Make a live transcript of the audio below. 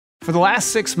For the last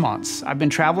 6 months, I've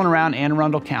been traveling around Anne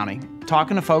Arundel County,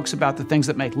 talking to folks about the things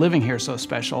that make living here so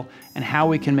special and how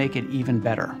we can make it even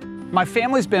better. My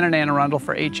family's been in Anne Arundel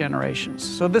for 8 generations,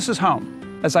 so this is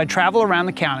home. As I travel around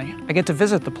the county, I get to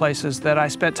visit the places that I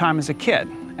spent time as a kid,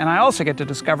 and I also get to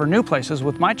discover new places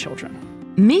with my children.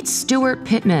 Meet Steuart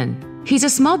Pittman. He's a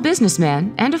small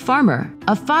businessman and a farmer,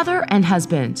 a father and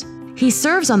husband. He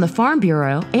serves on the Farm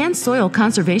Bureau and Soil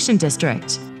Conservation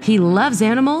District. He loves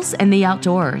animals and the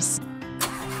outdoors.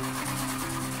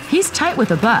 He's tight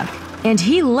with a buck, and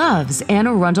he loves Anne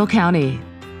Arundel County.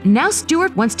 Now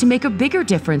Steuart wants to make a bigger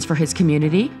difference for his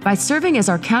community by serving as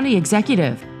our county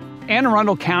executive. Anne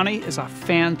Arundel County is a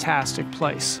fantastic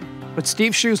place, but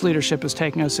Steve Shue's leadership is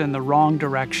taking us in the wrong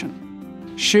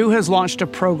direction. Shue has launched a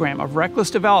program of reckless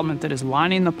development that is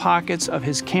lining the pockets of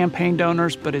his campaign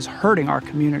donors but is hurting our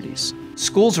communities.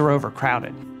 Schools are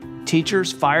overcrowded.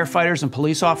 Teachers, firefighters, and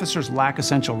police officers lack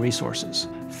essential resources.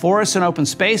 Forests and open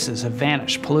spaces have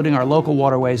vanished, polluting our local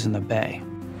waterways in the bay.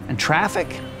 And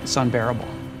traffic is unbearable.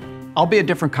 I'll be a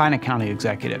different kind of county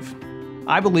executive.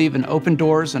 I believe in open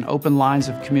doors and open lines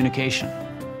of communication.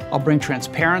 I'll bring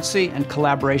transparency and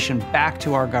collaboration back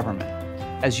to our government.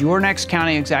 As your next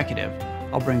county executive,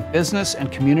 I'll bring business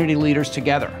and community leaders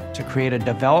together to create a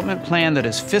development plan that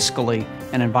is fiscally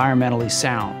and environmentally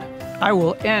sound. I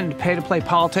will end pay-to-play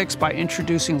politics by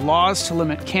introducing laws to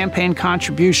limit campaign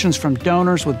contributions from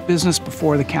donors with business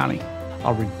before the county.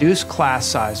 I'll reduce class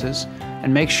sizes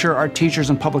and make sure our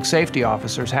teachers and public safety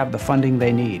officers have the funding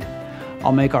they need.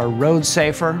 I'll make our roads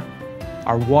safer,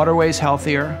 our waterways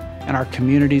healthier, and our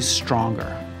communities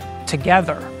stronger.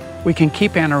 Together, we can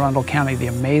keep Anne Arundel County the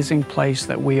amazing place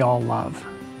that we all love.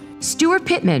 Steuart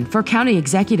Pittman for County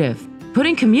Executive,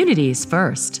 putting communities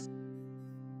first.